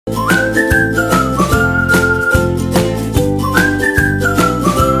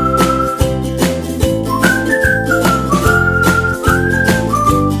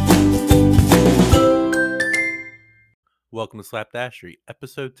to Slapdashery,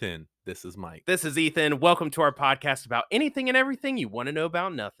 episode 10. This is Mike. This is Ethan. Welcome to our podcast about anything and everything you want to know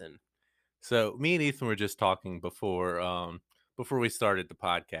about nothing. So me and Ethan were just talking before we started the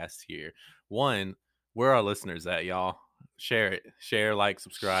podcast here. One, where are our listeners at, y'all? Share it. Share, like,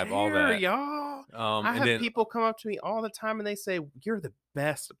 subscribe, all Share, that. y'all. I And have then people come up to me all the time and they say, "You're the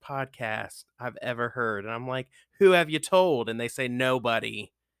best podcast I've ever heard." And I'm like, "Who have you told?" And they say,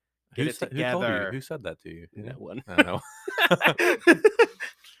 "Nobody. Get it who told you? together." Who said that to you? No one. I know.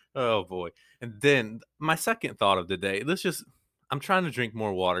 Oh boy. And then my second thought of the day, I'm trying to drink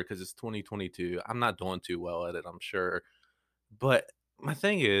more water because it's 2022. I'm not doing too well at it, I'm sure. But my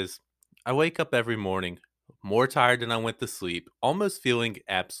thing is, I wake up every morning more tired than I went to sleep, almost feeling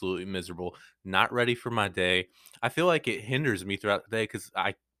absolutely miserable, not ready for my day. I feel like it hinders me throughout the day because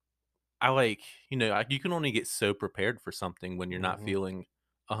I like, you can only get so prepared for something when you're not feeling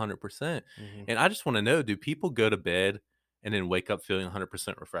 100%. And I just want to know, do people go to bed and then wake up feeling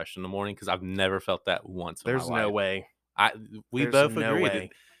 100% refreshed in the morning? Because I've never felt that once in my There's life. no way. We There's both no agree way. that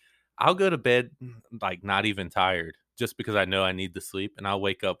I'll go to bed like not even tired just because I know I need the sleep, and I'll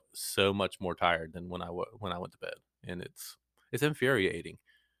wake up so much more tired than when I went to bed, and it's infuriating.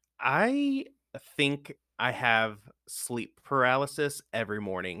 I think I have sleep paralysis every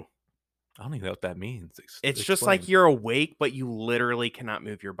morning. I don't even know what that means. It's just like you're awake, but you literally cannot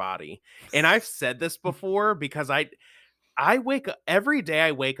move your body. And I've said this before because I wake up every day.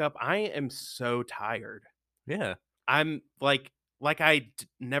 I wake up, I am so tired. Yeah. I'm like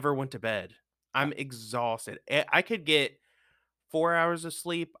never went to bed. I'm exhausted. I could get 4 hours of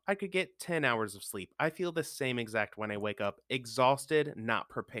sleep. I could get 10 hours of sleep. I feel the same exact when I wake up, exhausted, not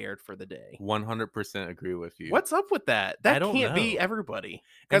prepared for the day. 100% agree with you. What's up with that? I That don't can't be know. everybody. And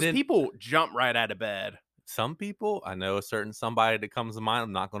Because then people jump right out of bed. some people, I know a certain somebody that comes to mind.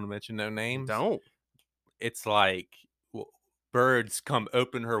 I'm not going to mention no names. Don't. It's like birds come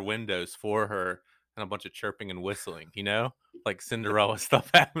open her windows for her and a bunch of chirping and whistling, like Cinderella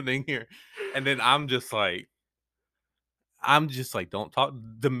stuff happening here. And then I'm just like, don't talk.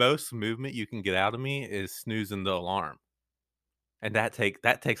 The most movement you can get out of me is snoozing the alarm. And that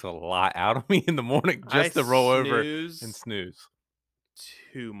takes a lot out of me in the morning just to roll over and snooze.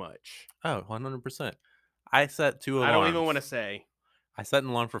 Too much. Oh, 100%. I set 2 alarms. I don't even want to say. I set an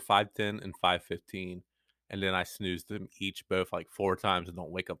alarm for 5:10 and 5:15, and then I snoozed them each both like 4 times and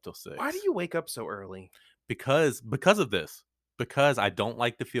don't wake up till 6. Why do you wake up so early? Because of this. Because I don't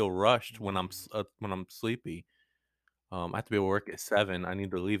like to feel rushed when I'm sleepy. I have to be able to work at 7. I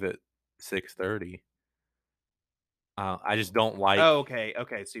need to leave at 6:30. I just don't like. Oh, okay.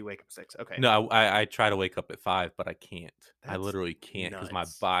 So you wake up 6. Okay. No, I try to wake up at 5, but I can't. I That's literally can't because my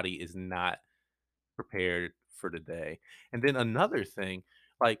nuts. body is not prepared for the day. And then another thing,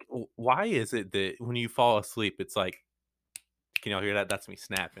 like, why is it that when you fall asleep, it's like, can y'all hear that? That's me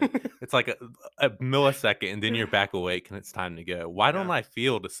snapping. It's like a millisecond, and then you're back awake, and it's time to go. Why don't I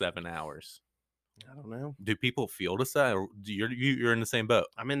feel the 7 hours? I don't know. Do people feel the 7? Or you're in the same boat?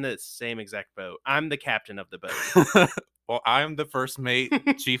 I'm in the same exact boat. I'm the captain of the boat. Well, I'm the first mate,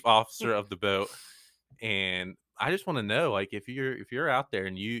 chief officer of the boat, and I just want to know, like, if you're out there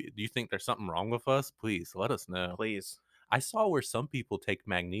and do you think there's something wrong with us, please let us know. Please. I saw where some people take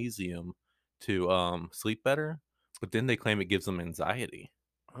magnesium to sleep better, but then they claim it gives them anxiety.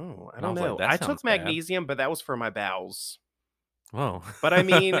 Oh, I And don't was like, know. that I sounds took bad. magnesium, but that was for my bowels. Oh. But I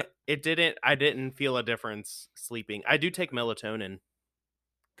mean, I didn't feel a difference sleeping. I do take melatonin.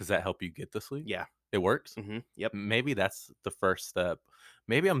 Does that help you get to sleep? Yeah. It works? Yep. Maybe that's the first step.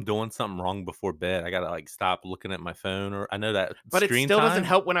 Maybe I'm doing something wrong before bed. I gotta like stop looking at my phone, or I know that. But it still time, doesn't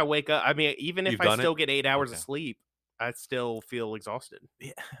help when I wake up. I mean, even if You've I done still it? get 8 hours of Okay. sleep, I still feel exhausted.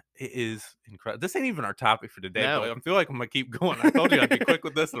 Yeah, it is incredible. This ain't even our topic for today, No. but I feel like I'm gonna keep going. I told you I'd be quick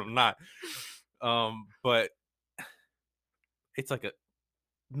with this, and I'm not. But it's like a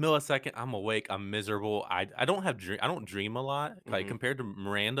millisecond. I'm awake. I'm miserable. I don't I don't dream a lot. Like compared to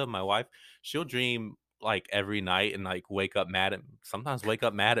Miranda, my wife, she'll dream like every night and like sometimes wake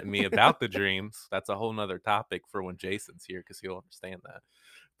up mad at me about the dreams. That's a whole nother topic for when Jason's here because he'll understand that.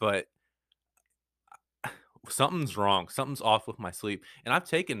 But something's wrong. Something's off with my sleep. And I've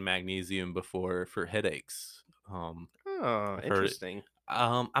taken magnesium before for headaches. Oh, I've heard it. interesting.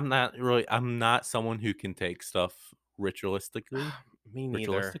 I'm not someone who can take stuff ritualistically. Me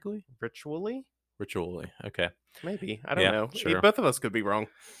neither. Ritually? Ritually. Okay. Maybe. I don't know. Sure. Both of us could be wrong.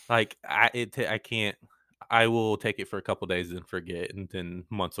 Like I can't. I will take it for a couple days and forget, and then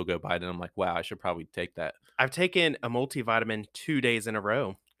months will go by, and I'm like, wow, I should probably take that. I've taken a multivitamin 2 days in a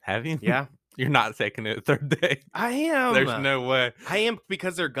row. Have you? Yeah. You're not taking it the 3rd day. I am. There's no way. I am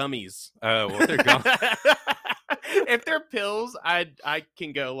because they're gummies. Oh, well, they're gummies. If they're pills, I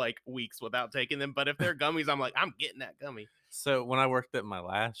can go like weeks without taking them, but if they're gummies, I'm like, I'm getting that gummy. So when I worked at my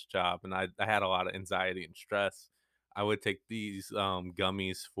last job and I had a lot of anxiety and stress, I would take these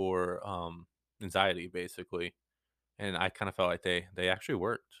gummies for anxiety basically. And I kind of felt like they actually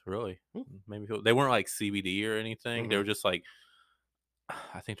worked, really. Maybe they weren't like CBD or anything. They Mm-hmm. were just like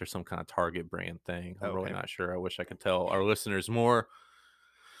I think there's some kind of Target brand thing. I'm really Okay. not sure. I wish I could tell our listeners more,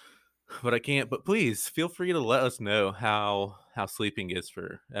 but I can't. But please feel free to let us know how sleeping is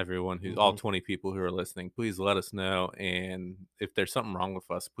for everyone who's all Mm-hmm. 20 people who are listening. Please let us know, and if there's something wrong with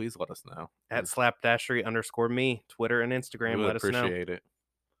us, please let us know At 'cause slapdashery_me, Twitter and we Instagram. would Let us know. appreciate it.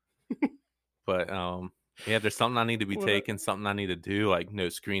 But yeah, there's something I need to be What a- taking, something I need to do, like no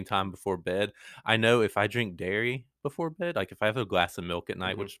screen time before bed. I know if I drink dairy before bed, like if I have a glass of milk at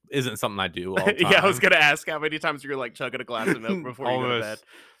night, Mhm. which isn't something I do all the Yeah, I was time. gonna ask how many times you're like chugging a glass of milk before you go to bed.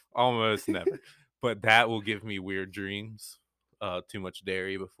 Almost almost never. But that will give me weird dreams. Too much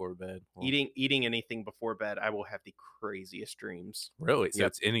dairy before bed. Well, Eating anything before bed, I will have the craziest dreams. really? So Yep.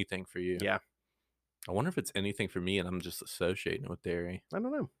 it's anything for you. Yeah. I wonder if it's anything for me and I'm just associating it with dairy. I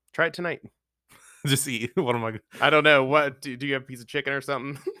don't know. Try it tonight. Just eat what am I I don't know. What do you have a piece of chicken or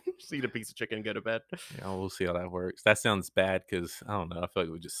something? Just eat a piece of chicken and go to bed. yeah, we'll see how that works. That sounds bad because I don't know. I feel like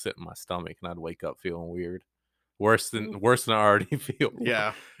it would just sit in my stomach and I'd wake up feeling weird. Mm. Worse than I already feel.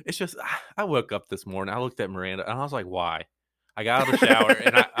 Yeah. It's just I woke up this morning. I looked at Miranda and I was like, why? I got out of the shower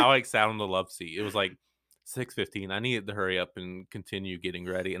and I like sat on the love seat. It was like 6:15. I needed to hurry up and continue getting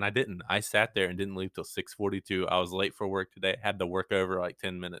ready, and I didn't. I sat there and didn't leave till 6:42. I was late for work today. Had to work over like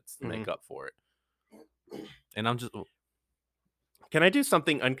 10 minutes to Mhm. make up for it. And I'm just Can I do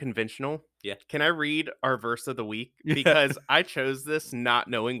something unconventional? yeah. Can I read our verse of the week? Yeah. Because I chose this not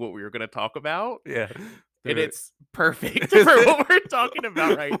knowing what we were going to talk about, Yeah. and Do it's perfect for it. what we're talking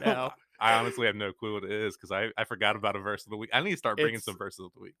about right now. I honestly have no clue what it is because I forgot about a verse of the week. I need to start bringing It's some verses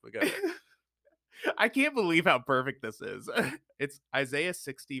of the week. But go ahead. I can't believe how perfect this is. It's Isaiah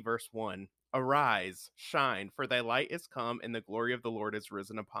 60, verse 1. Arise, shine, for thy light is come, and the glory of the Lord is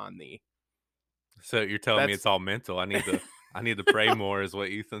risen upon thee. So you're telling me That's it's all mental. I need to pray more is what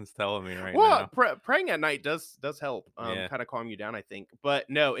Ethan's telling me right well, now. praying at night does help, Yeah. kind of calm you down, I think. But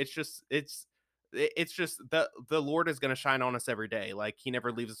no, it's just the Lord is going to shine on us every day. Like He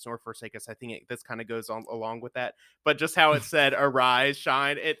never leaves us nor forsake us. I think this kind of goes on along with that. But just how it said, "Arise,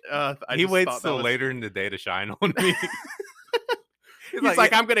 shine." I He just waits thought that till was. later in the day to shine on me. He's He's like,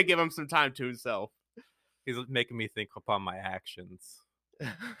 like, yeah. I'm going to give him some time to himself. He's making me think upon my actions.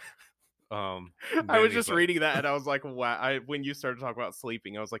 I was Many, just but reading that and I was like, wow. When you started talking about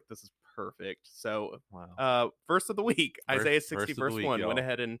sleeping, I was like, this is perfect. So, wow. verse of the week, Isaiah 60, Verse of the verse week, 1, went y'all.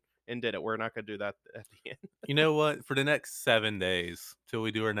 ahead and did it. We're not going to do that at the end. You know what? For the next 7 days till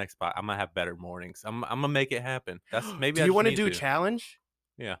we do our next spot, I'm gonna have better mornings. I'm gonna make it happen. That's maybe Do I you just want to need do a to. challenge?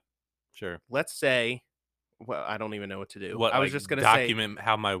 Yeah, sure. Let's say, well, I don't even know what to do. What I was like just going to say, document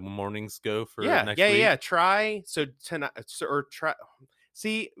how my mornings go for yeah, next yeah, yeah, week? yeah. Try. So tonight, or try.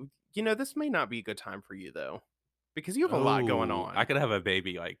 See, this may not be a good time for you though, because you have a lot going Oh, I on. could have a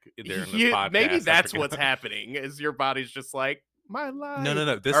baby like during this Maybe podcast. I that's what's forgot. happening is your body's just like my No, life, no,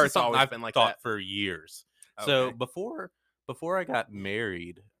 no. This or is it's something always I've been like that. thought for years. So Okay. before I got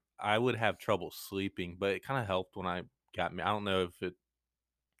married, I would have trouble sleeping, but it kind of helped when I got me. I don't know if it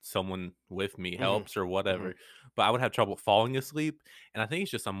someone with me Mhm, helps or mhm. whatever, but I would have trouble falling asleep. And I think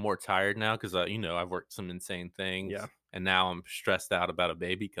it's just I'm more tired now because I've worked some insane Yeah. things, and now I'm stressed out about a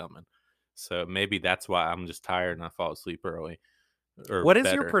baby coming. So maybe that's why I'm just tired and I fall asleep early or What is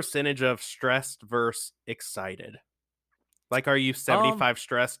your better. percentage of stressed versus excited? Like, are you Um, 75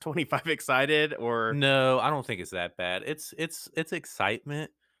 stressed, 25 excited, or no, I don't think it's that bad. It's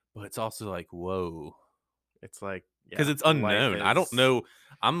excitement, but it's also like whoa. it's like, Because yeah, it's life unknown. I don't is know.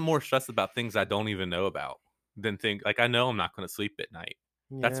 I'm more stressed about things I don't even know about than think like I know I'm not going to sleep at night.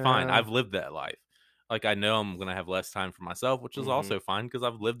 That's fine. yeah. I've lived that life. Like I know I'm going to have less time for myself, which is Mhm, also fine because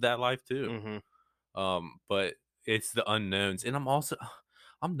I've lived that life too. mhm. But it's the unknowns, and I'm also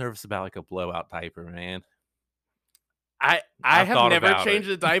I'm nervous about like a blowout diaper, man. I I've have thought never about it. changed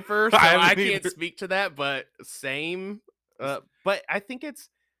a diaper, I so I haven't can't either. speak to that, but same. But I think it's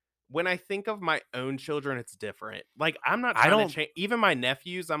when I think of my own children, it's different. Like, I'm not I trying to don't. change even my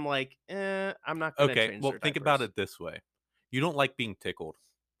nephews, I'm like, I'm not gonna Okay, change well, their think about diapers. it this way: you don't like being tickled.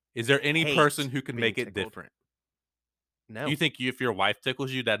 Is there any Hate person who can being make it tickled. different? You No. think if your wife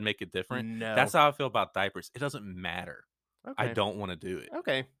tickles you, that'd make it different? That's No. how I feel about diapers. It doesn't matter. I Okay. don't wanna do it.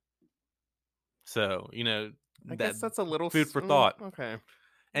 Okay. So, I guess that that's a little food for thought. okay.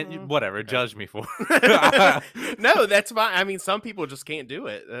 whatever, Okay. judge me for it. No, that's fine. I mean, some people just can't do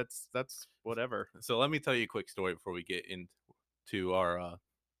it. That's whatever. So let me tell you a quick story before we get into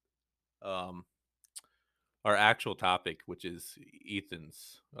um our actual topic, which is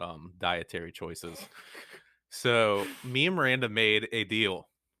Ethan's dietary choices. So me and Miranda made a deal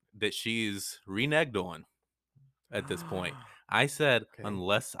that she's reneged on at this point. I said, Okay.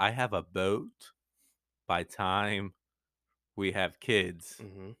 unless I have a boat by time we have kids,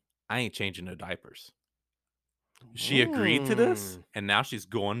 Mhm. I ain't changing no diapers. She agreed to this, Mm. and now she's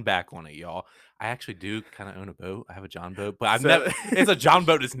going back on it, y'all. I actually do kind of own a boat. I have a John boat, but I've never. So It's a John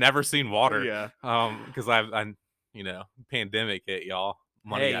boat that's never seen water. yeah. Because I, pandemic hit, y'all.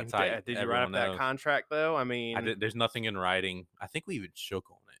 Money Hey, got tight. did you write Everyone up that knows. contract though? I I mean, did. There's nothing in writing. I think we even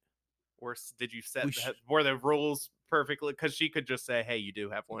shook on it. or did you set We, were the rules perfectly? Because she could just say, "Hey, you do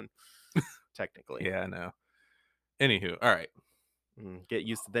have one." Technically, yeah, I know. Anywho, all right. Get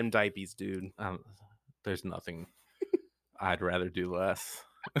used to them diapies, dude. There's nothing I'd rather do less.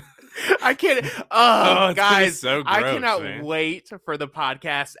 I can't. Oh, Oh, it's gonna be guys, so I gross, cannot man. wait for the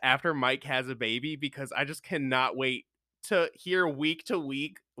podcast after Mike has a baby because I just cannot wait to hear week to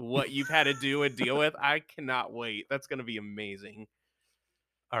week what you've had to do and deal with. I cannot wait. That's going to be amazing.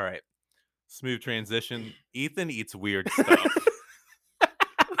 All right. Smooth transition. Ethan eats weird stuff.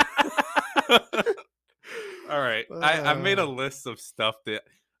 All right. I've made a Uh, list of stuff that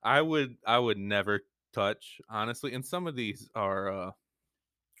I would never touch, honestly. And some of these are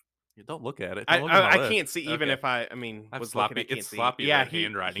don't look at it. I, Don't look at my I I list. can't see even Okay. if I mean I have was looking. I it's can't see. sloppy Yeah, red he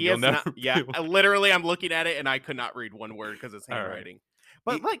handwriting. You'll has never not. Yeah, be able to... literally, I'm looking at it and I could not read one word because it's All right. handwriting.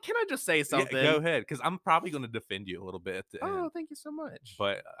 But like, can I just say Yeah, go something? ahead, because I'm probably going to defend you a little bit at the Oh, end, thank you so much.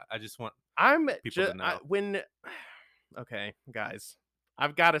 but I just want I'm people to just know. when okay, guys,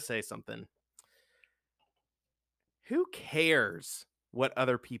 I've got to say something. Who cares what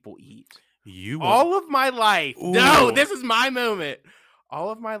other people eat? You want... All of my life. No, Ooh, this is my moment. All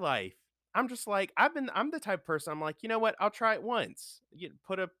of my life. I'm just like I'm the type of person I'm like, you know what? I'll try it once. You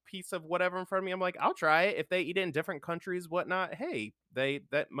put a piece of whatever in front of me. I'm like, I'll try it. If they eat it in different countries, whatnot, hey,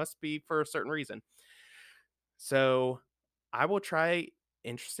 that must be for a certain reason. So I will try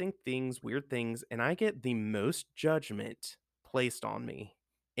interesting things, weird things, and I get the most judgment placed on me.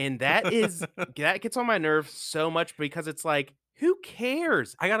 And that gets on my nerves so much because it's like, who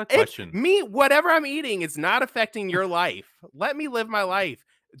cares? I got a It's question. me, whatever I'm eating is not affecting your life. Let me live my life.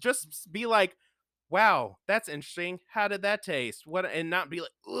 Just be like, wow, that's interesting. How did that taste? What and not be like,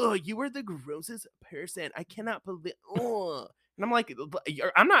 oh, you were the grossest person. I cannot believe oh. And I'm like,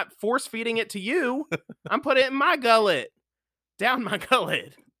 I'm not force feeding it to you. I'm putting it in my gullet. Down my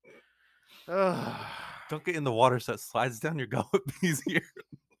gullet. Ugh. Don't get in the water so it slides down your gullet easier.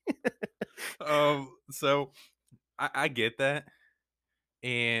 So I get that,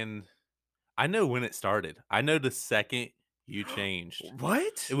 and I know when it started. I know the second you changed. It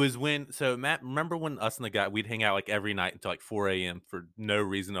What? was when... so Matt, remember when us and the guy we'd hang out like every night until like 4 a.m. for no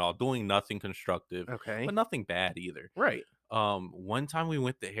reason at all, doing nothing constructive, Okay. but nothing bad either. Right. One time we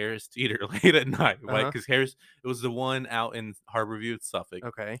went to Harris Teeter late at night, like Uh-huh. because Harris... it was the one out in Harborview, Suffolk,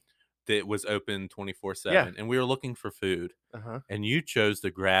 Okay. that was open Yeah. 24/7, and we were looking for food, Uh-huh. and you chose to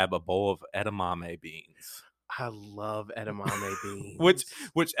grab a bowl of edamame beans. I love edamame which beans.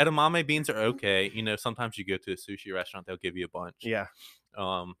 which edamame beans are okay. Sometimes you go to a sushi restaurant, they'll give you a bunch. Yeah.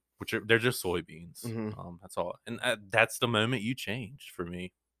 Which they're just soybeans. Mhm. That's all. And that's the moment you changed for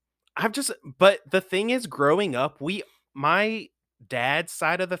me. But the thing is, growing up, my dad's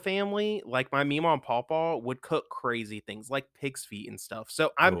side of the family, like my Meemaw and Pawpaw, would cook crazy things like pig's feet and stuff.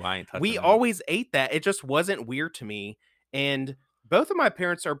 So Oh, I ain't we touching that. always ate that. It just wasn't weird to me. And both of my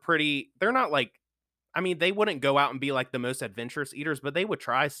parents are they're not like, I mean, they wouldn't go out and be like the most adventurous eaters, but they would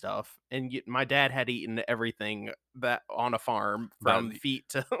try stuff. And my dad had eaten everything that on a farm But from feet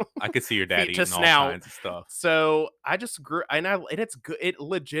to I could see your dad feet to eating all snout. kinds of stuff. So I just grew, and it's good. It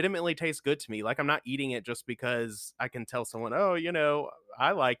legitimately tastes good to me. Like I'm not eating it just because I can tell someone, oh,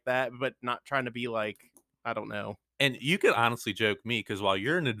 I like that, but not trying to be like, I don't know. And you could honestly joke me, because while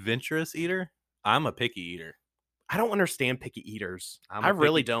you're an adventurous eater, I'm a picky eater. I don't understand picky eaters. I'm I a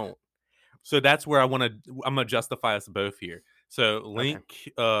really picky... don't. So that's where I'm gonna justify us both here. So Okay.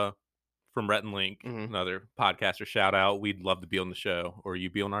 Link from Rhett and Link, Mhm. another podcaster, shout out. We'd love to be on the show, or you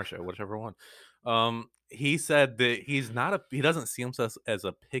be on our show, whichever one. He said that he doesn't see himself as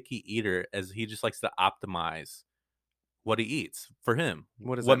a picky eater, as he just likes to optimize what he eats for him.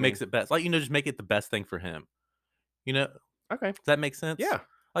 What does What that mean? makes it best? Like, just make it the best thing for him. Does Okay. that make sense? Yeah.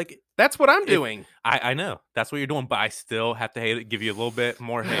 Like, That's what I'm if doing. I know that's what you're doing, but I still have to give you a little bit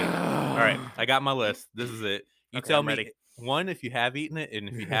more hate. All right, I got my list. This is it. You Okay, tell I'm me ready. one if you have eaten it, and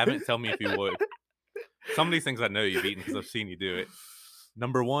if you haven't, tell me if you would. Some of these things I know you've eaten because I've seen you do it.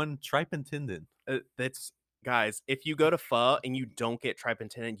 Number one, tripe and tendon. That's guys, if you go to pho and you don't get tripe and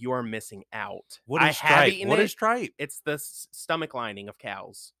tendon, you are missing out. What I is have tripe? eaten What it. is tripe? It's the stomach lining of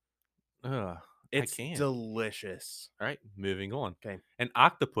cows. Ugh, I It's can't. delicious. All right, moving on. Okay. An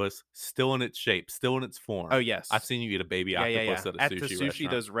octopus, still in its shape, still in its Oh, form. I've yes. seen you eat a baby Yeah, yeah, octopus yeah. at a At the sushi sushi,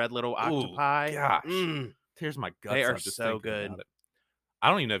 restaurant. those red little Ooh, octopi, gosh. Tears my they guts are out just so thinking good. about it. I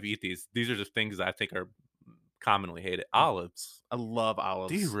don't even know if you eat these. These are just things that I think are commonly hated. Olives. I love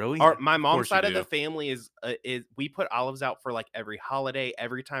Do you olives. really? Our my Of mom's course you side of the do. family is we put olives out for, like, every holiday.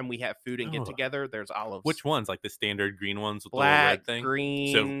 Every time we have food and get Ugh. together, there's olives. Which ones? Like the standard green ones with the little Black, red thing?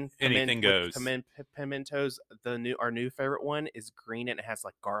 So green, anything goes. pimentos. Our new favorite one is green, and it has,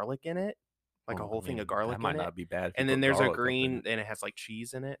 like, garlic in it, like a Well, I whole thing of mean, that garlic in might it. not be bad if you And then put there's a garlic up in green, it. and it has, like,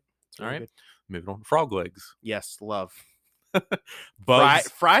 cheese in it. It's All really right, good. moving on. Frog legs. Yes, love. Bugs.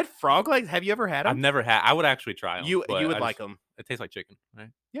 Fried frog legs? Have you ever had I've them? never had. I would actually try them, You but would I like just them. it tastes like chicken, right?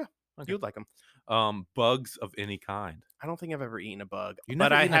 Yeah, Okay. you would like them. Bugs of any kind. I don't think I've ever eaten a bug, You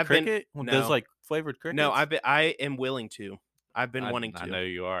but never I eaten a have been. cricket? Those No. like flavored No, crickets? I am willing to. I've been wanting I to. know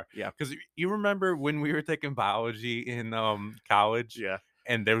you are, Yeah. because you remember when we were taking biology in college, Yeah.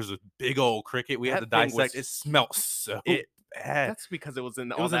 and there was a big old cricket we had to That thing dissect. was It smelled so it bad. that's because it was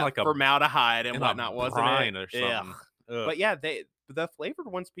in It all was in that like a formaldehyde and whatnot, wasn't it? brine or Ugh. something. Ugh. But yeah, the flavored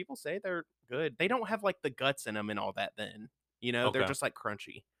ones, people say they're good. They don't have, like, the guts in them and all that then. They're Okay. just, like,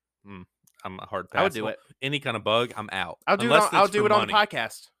 crunchy. Mm, I'm a hard I would pass. do Well, it. any kind of bug, I'm out. I'll do it on the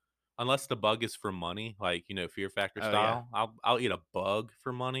podcast. Unless the bug is for money, like Fear Factor Oh, yeah. style, I'll eat a bug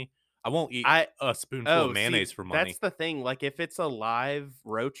for money. I won't eat I a spoonful of Oh, see, mayonnaise for that's money. the thing, like, if it's a live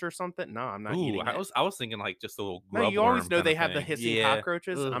roach or something, no, I'm not Ooh, eating it. I was thinking like just a little No, grub you always worm know kind they of have the thing. hissing Yeah.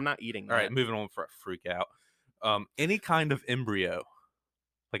 cockroaches. Ugh. I'm not eating All right, that. moving on for a freak out. Any kind of embryo,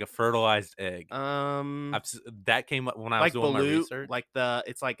 like a fertilized egg. Um, That came up when I was like doing my balut, research. like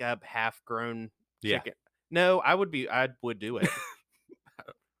it's like a half-grown Yeah, chicken. No, I would do it.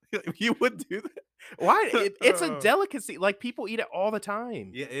 you would do that. Why? It's a delicacy. Like, people eat it all the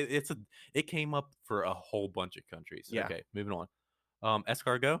time. Yeah, it came up for a whole bunch of countries. Yeah, Okay, moving on.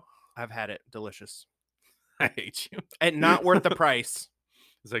 Escargot. I've had it. Delicious. I hate you. And not worth the price.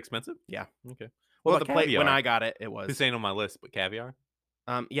 Is it expensive? Yeah. Okay. What Well, about the plate when caviar? I got it, it This was. ain't on my list, but caviar.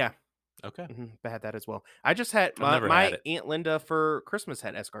 Yeah. Okay, I had that as well. I just had I've never had my it. Aunt Linda for Christmas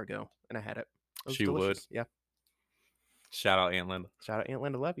had escargot, and I had it. It was She would. delicious. Yeah. Shout out Aunt Linda. Shout out Aunt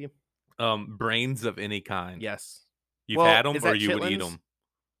Linda. Love you. Brains of any kind. Yes. You've Well, had them is or that you would eat chitlins? them?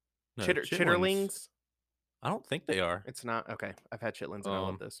 No, chitlins. Chitterlings? I don't think they are. It's not okay. I've had chitlins and I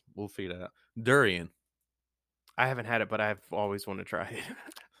love this. We'll figure that out. Durian. I haven't had it, but I've always wanted to try it.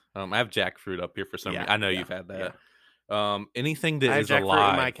 I have jackfruit up here for some Yeah, reason. I know yeah, you've had yeah. that. Anything that I have is jackfruit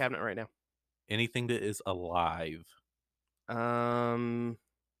in my alive. cabinet right now. Anything that is alive. Um,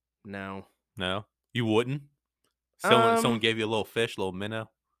 no. No, you wouldn't. Someone Um, gave you a little fish, a little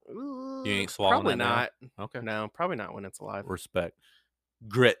minnow. You ain't swallowing probably that down. not. Okay, No, probably not when it's alive. respect.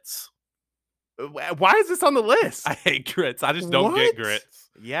 Grits. Why is this on the list? I hate grits. I just don't get What? grits.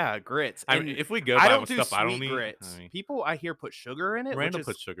 Yeah, grits. I And mean, if we go I by don't with do stuff I don't sweet eat, grits. I mean, People I hear put sugar in it, which Randall is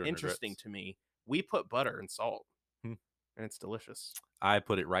puts sugar in her interesting grits. to me. We put butter and salt, Hmm. and it's delicious. I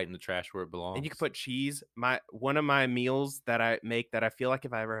put it right in the trash where it And belongs. you can put cheese. One of my meals that I make that I feel like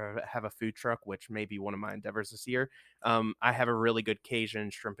if I ever have a food truck, which may be one of my endeavors this year, I have a really good Cajun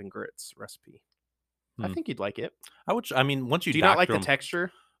shrimp and grits recipe. I Hmm. think you'd like it. I mean, once you Do you not like doctor the them,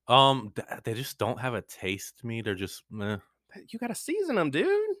 texture? they just don't have a taste to me. They're just meh. You gotta season them,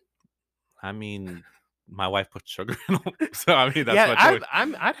 dude. I mean, my wife puts sugar in them, so I mean that's Yeah, my choice.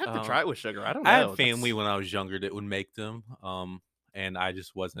 I'd have to Um, try it with sugar. I don't I had know. family when I was younger that would make them, and I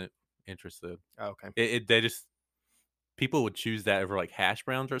just wasn't interested. Oh, okay. They just people would choose that over like hash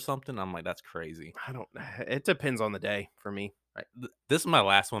browns or something. I'm like, that's crazy. I don't. It depends on the day for me. Right. This is my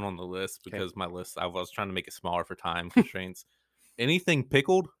last one on the list 'Kay. because my list I was trying to make it smaller for time constraints. Anything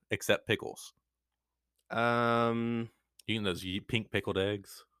pickled except pickles. Um, Eating those pink pickled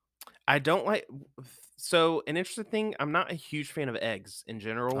eggs. I don't like. So an interesting thing, I'm not a huge fan of eggs in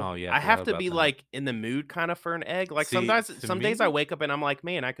general. Oh yeah, I I have forgot to about be that. like in the mood kind of for an egg. Like See, to some days I me, wake up and I'm like,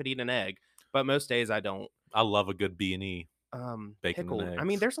 man, I could eat an egg, but most days I don't. I love a good B&E bacon and Pickled. I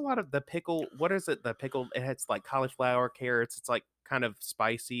mean, eggs. there's a lot of the pickle. What is it? The pickle. It has like cauliflower, carrots. It's like kind of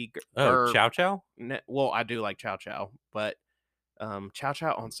spicy. Oh, chow chow. Well, I do like chow chow, but chow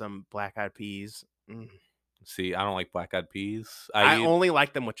chow on some black eyed peas. See, I don't like black eyed peas. I only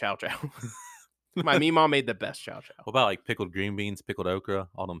like them with chow chow. My Meemaw made the best chow chow. What about, like, pickled green beans, pickled okra,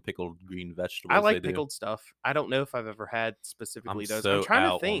 all them pickled green I vegetables they like do? pickled stuff. I don't know if I've ever had I'm specifically those. I'm so trying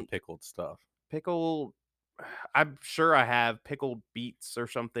to out on think. pickled stuff. Pickle I'm sure I have pickled beets or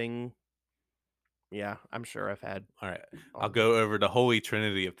something. Yeah, I'm sure I've had Alright, I'll all go over the holy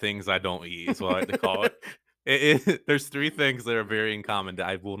trinity of things I don't eat is what I like to call it. There's 3 things that are very in common that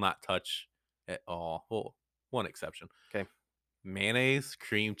I will not touch at all. Well, one exception. Okay. Mayonnaise,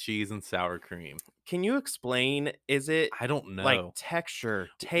 cream cheese, and sour cream. Can you explain, is it, I don't like, know. texture,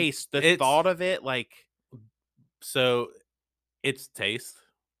 Y taste, the it's thought of it, like so it's taste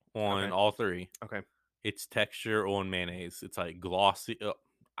on okay, all 3. okay. It's texture on mayonnaise. It's, like, glossy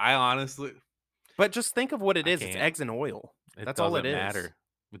I honestly But just think of what it I is, it's can't. eggs and oil. It That's all it doesn't is. matter.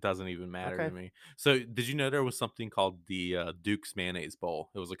 It doesn't even matter to Okay. me. So, did you know there was something called the, Duke's Mayonnaise Bowl?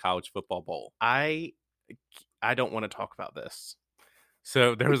 It was a college football bowl. I I don't wanna talk about this.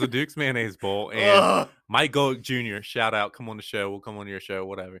 So, there was a Duke's Mayonnaise Bowl, and Ugh, Mike Golick Jr., shout out, come on the show, we'll come on your show,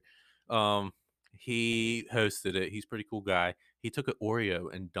 whatever. Um, he hosted it. He's a pretty cool guy. He took an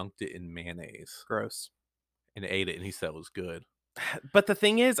Oreo and dunked it in mayonnaise gross. and ate it, and he said it was good. But the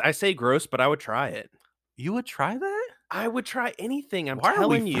thing is, I say gross, but I would try it. You would try that? I would try anything, I'm Why are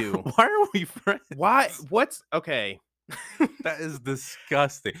we telling you. why are we friends? Why what's okay. That is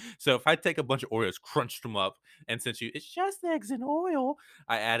disgusting. So if I take a bunch of Oreos, crunched them up, and since you it's just eggs and oil,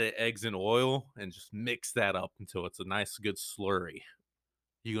 I added eggs and oil and just mix that up until it's a nice good slurry.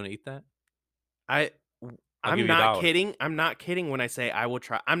 You gonna eat that? I I'll I'm give you a not dollar. kidding. I'm not kidding when I say I will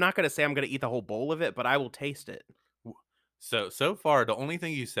try. I'm not gonna say I'm gonna eat the whole bowl of it, but I will taste it. So far, the only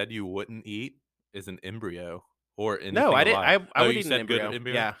thing you said you wouldn't eat is an embryo or No, anything I did alive. I Oh, would you eat an said good embryo.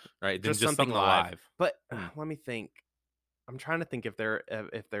 embryo? Yeah, Right, then just just something something live. alive. But Hmm. let me think. I'm trying to think if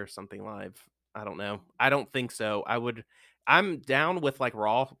there's something live. I don't know. I don't think so. I'm down with like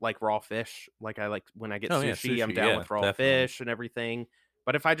raw fish. Like I like when I get Oh yeah, sushi, I'm sushi. down Yeah, with raw definitely. fish and everything.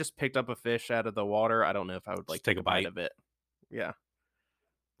 But if I just picked up a fish out of the water, I don't know if I would like Just take take a a bite bite. of it. Yeah,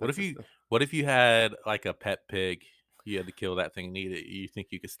 What that's if just you what if you had like a pet pig? You had to kill that thing and eat it. You think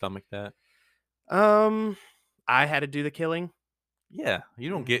you could stomach that? um I had to do the killing. Yeah, you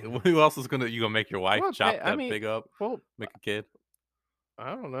don't get Mm. who else is you gonna make your wife Well, chop I that mean, pig up, well, make a kid?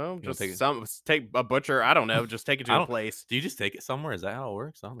 I don't know. You gonna take Just it? take a butcher. I don't know. Just take it I to a don't place. do you just take it somewhere? Is that how it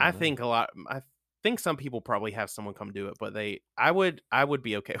works? I don't I even know. think a lot. I think some people probably have someone come do it, but I would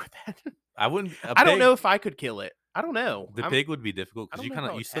be okay with that. I wouldn't a I don't pig know if I could kill it. I don't know. the pig would be difficult I because don't you know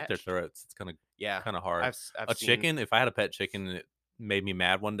how you slit their attached. throats. It's kinda Yeah, kinda hard. I've A seen. chicken, if I had a pet chicken and it made me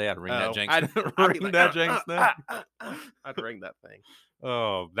mad one day, I'd wring that Oh, Jenks I'd be ring like, that Jenks neck. I'd ring that thing.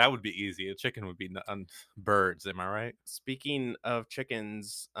 Oh, that would be easy. A chicken would be birds, am I right? Speaking of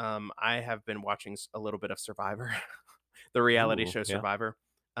chickens, I have been watching a little bit of Survivor, the reality Ooh, show yeah. Survivor.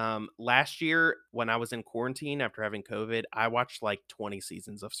 Last year when I was in quarantine after having COVID, I watched like 20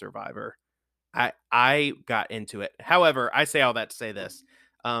 seasons of Survivor. I got into it. However, I say all that to say this.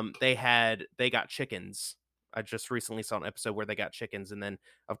 They got chickens. I just recently saw an episode where they got chickens and then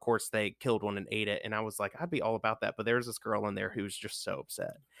of course they killed one and ate it and I was like I'd be all about that, but there's this girl in there who's just so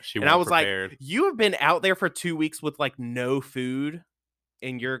upset. She And I weren't was like, prepared. "You have been out there for 2 weeks with like no food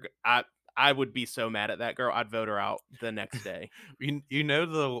and I would be so mad at that girl. I'd vote her out the next day." You know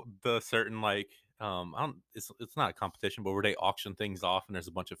the certain like I don't it's not a competition, but where they auction things off and there's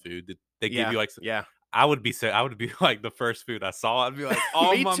a bunch of food that they give Yeah. you like Yeah. I would be like the first food I saw. I'd be like,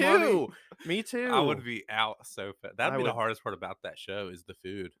 all Me my money. too. Me I would too. be out so fast. That'd I be the would hardest part about that show is the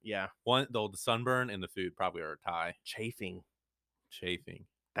food. yeah, One though the sunburn and the food probably are a tie. chafing. Chafing.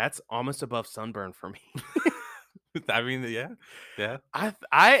 That's almost above sunburn for me. I mean, yeah, yeah. I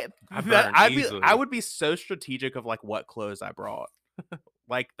burn I easily. would be so strategic of like what clothes I brought.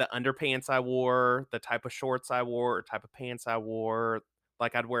 Like the underpants I wore, the type of shorts I wore, or type of pants I wore.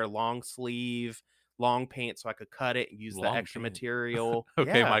 Like I'd wear long sleeve, long pants so I could cut it and use the Long extra pants. material.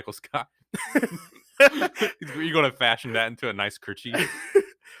 Okay, Yeah. Michael Scott. You're gonna fashion that into a nice kerchief.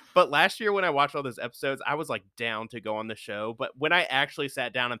 But last year when I watched all those episodes, I was like down to go on the show. But when I actually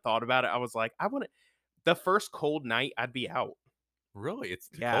sat down and thought about it, I was like, I wouldn't. The first cold night, I'd be out. Really? It's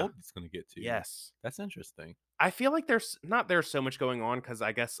too Yeah. cold it's gonna get to you. Yes. That's interesting. I feel like there's so much going on because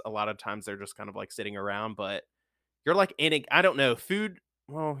I guess a lot of times they're just kind of like sitting around, but you're like in it. I don't know. Food.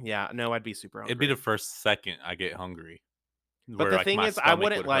 Well, yeah, no, I'd be super It'd be the hungry. first second I get hungry, But where, the like, thing my is, I stomach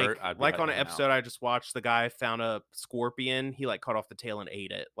wouldn't would hurt, I'd be like like, on an "I'm out." episode I just watched, the guy found a scorpion. He like cut off the tail and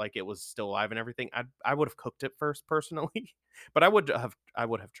ate it, like it was still alive and everything. I would have cooked it first personally, but I would have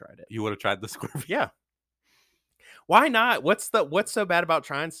tried it. You would've tried the scorpion? Yeah, why not? What's so bad about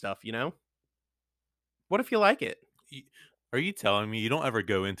trying stuff? You know, what if you like it? Are you telling me you don't ever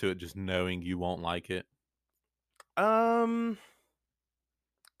go into it just knowing you won't like it? Um,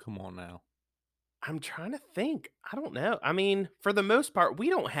 Come on now. I'm trying to think. I don't know. I mean, for the most part, we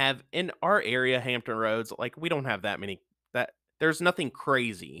don't have in our area, Hampton Roads, like we don't have that many that there's nothing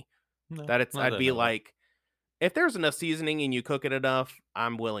crazy No, that it's not I'd that I be know of. like, if there's enough seasoning and you cook it enough,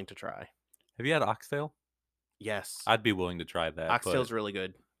 I'm willing to try. Have you had oxtail? Yes. I'd be willing to try that, but Oxtail's really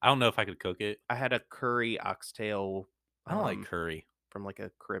good. I don't know if I could cook it. I had a curry oxtail I don't like um curry. from like a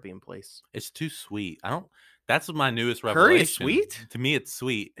Caribbean place. It's too sweet. I don't That's my newest Curry is revelation. sweet? To me, it's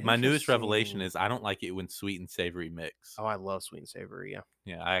sweet. My newest revelation Interesting. is I don't like it when sweet and savory mix. Oh, I love sweet and savory. Yeah.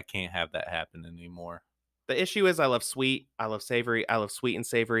 Yeah, I can't have that happen anymore. The issue is I love sweet, I love savory, I love sweet and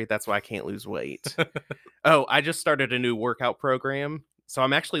savory. That's why I can't lose weight. Oh, I just started a new workout program. So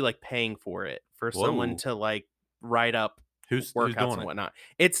I'm actually like paying for it for someone Whoa. to like write up Who's workouts doing and it? whatnot.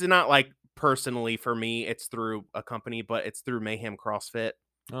 It's not like personally for me, it's through a company, but it's through Mayhem CrossFit.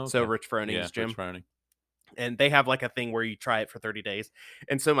 Oh, So okay. Rich Yeah, Froning's Rich gym. Froning. And they have like a thing where you try it for 30 days.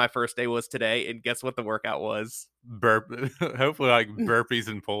 And so my first day was today. And guess what the workout was? Burp hopefully like burpees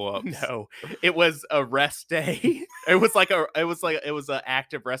and pull-ups. No, it was a rest day. It was a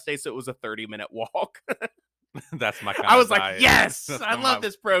active rest day. So it was a 30-minute walk. That's my I kind of was like, diet. yes, That's I not love my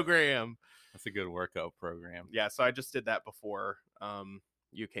this program. That's a good workout program. Yeah, so I just did that before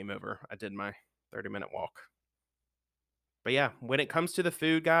you came over. I did my 30-minute walk. But yeah, when it comes to the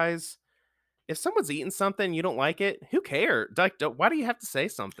food, guys, if someone's eating something you don't like it, who cares? Like, why do you have to say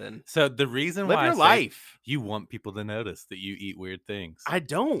something? So the reason Live why I your say life. you want people to notice that you eat weird things. I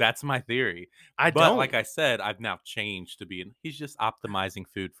don't. That's my theory. I But like don't. I said, I've now changed to being he's just optimizing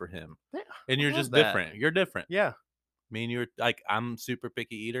food for him. Yeah, And I you're love just that. different. You're different. Yeah. Me and you're like I'm super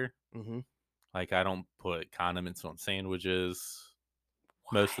picky eater. Mm-hmm. Like I don't put condiments on sandwiches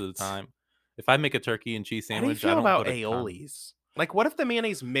most of the What? time. If I make a turkey and cheese How do you sandwich, I feel don't about put a condiment. aiolis? Like, what if the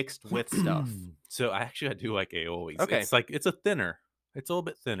mayonnaise mixed with stuff? So I do like aioli. Okay, It's a thinner. It's a little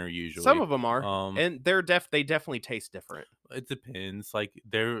bit thinner some usually. of them are, Um, and they definitely taste different. it depends.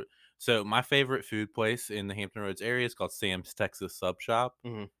 So my favorite food place in the Hampton Roads area is called Sam's Texas Sub Shop,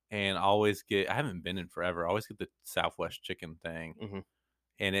 Hmm. and I haven't been in forever. I always get the Southwest chicken thing, Hmm.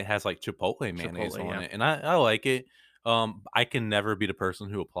 and it has like Chipotle mayonnaise Chipotle, on yeah. it, and I like it. I can never be the person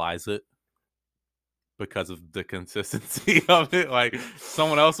who applies it because of the consistency of it. Like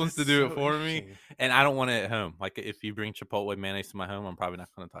someone else wants to That's do it so for me, interesting. and I don't want it at home. Like if you bring Chipotle mayonnaise to my home, I'm probably not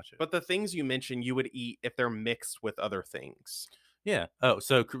going to touch it. But the things you mentioned, you would eat if they're mixed with other things. Yeah. Oh,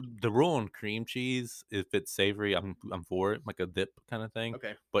 so the rule on cream cheese, if it's savory, I'm for it, like a dip kind of thing.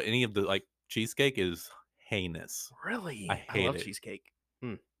 Okay. But any of the like cheesecake is heinous. I Really? I hate love it. cheesecake.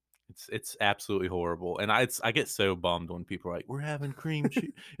 Hmm. It's absolutely horrible, and I get so bummed when people are like, "We're having cream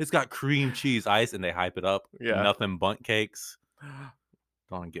cheese. It's got cream cheese ice," and they hype it up. Yeah. Nothing but cakes.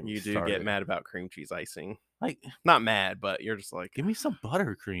 Don't get me You do get started. mad about cream cheese icing. Like, Not mad, but you're just like, give me some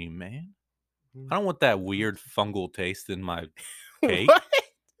buttercream, man. "Mm, I don't want that what? weird fungal taste in my cake. What?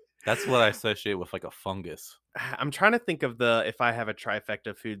 That's what I associate with like a fungus. I'm trying to think of the if I have a trifecta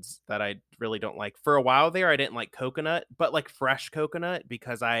of foods that I really don't like. For a while there, I didn't like coconut, but like fresh coconut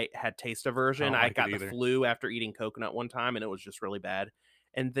because I had taste I aversion. don't I like it got the either. flu after eating coconut one time, and it was just really bad.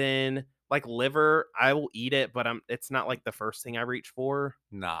 And then like liver, I will eat it, but it's not like the first thing I reach for.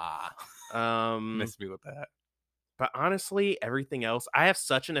 Nah. Um, Miss me with that. but honestly, everything else, I have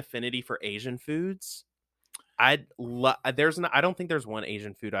such an affinity for Asian foods. I don't think there's one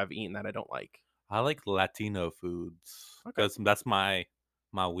Asian food I've eaten that I don't like. I like Latino foods Okay. because that's my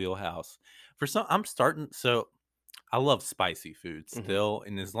wheelhouse. For some, I'm starting. So I love spicy food Mhm. still,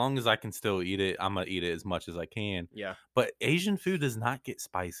 and as long as I can still eat it, I'm gonna eat it as much as I can. Yeah. But Asian food does not get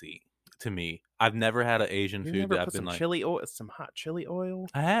spicy to me. I've never had an Asian You food never that I've put been some like, chili oil, some hot chili oil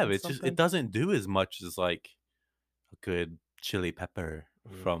I have. on It's just it something? doesn't do as much as like a good chili pepper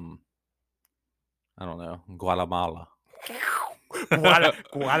Mm. from I don't know Guatemala, Guatemala.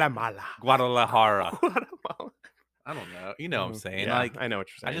 Guadalajara. Guatemala. I don't know. You know what I'm saying? Yeah, Like I know what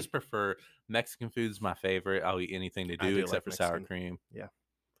you're I saying. just prefer Mexican food's my favorite. I'll eat anything they I do do like except for sour Mexican. cream. Yeah.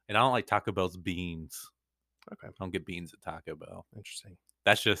 And I don't like Taco Bell's beans. Okay. I don't get beans at Taco Bell. Interesting.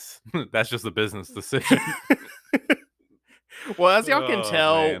 That's just that's just a business decision. Well, as y'all can Oh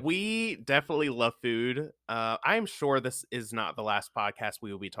tell, man. we definitely love food. I am sure this is not the last podcast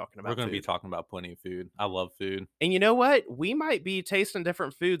we will be talking We're about gonna be food. talking about plenty of food. I love food. And you know what? We might be tasting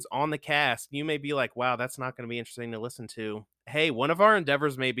different foods on the cast. You may be like, wow, that's not going to be interesting to listen to. Hey, one of our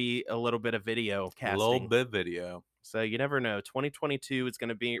endeavors may be a little bit of video A little casting. bit video. So you never know. 2022 is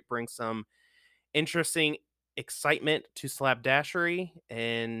going to bring some interesting excitement to slapdashery,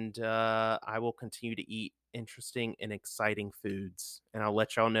 and I will continue to eat interesting and exciting foods. And I'll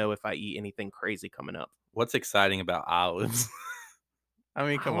let y'all know if I eat anything crazy coming up. What's exciting about olives? I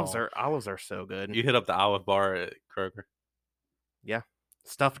mean, come on. Olives are so good. You hit up the olive bar at Kroger. Yeah.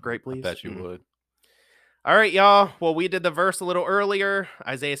 Stuffed grape I leaves. bet you would. All right, y'all. Well, we did the verse a little earlier.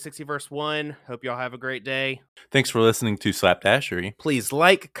 Isaiah 60, verse 1. Hope y'all have a great day. Thanks for listening to Slapdashery. Please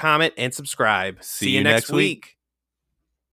like, comment, and subscribe. See See you you next next week. week.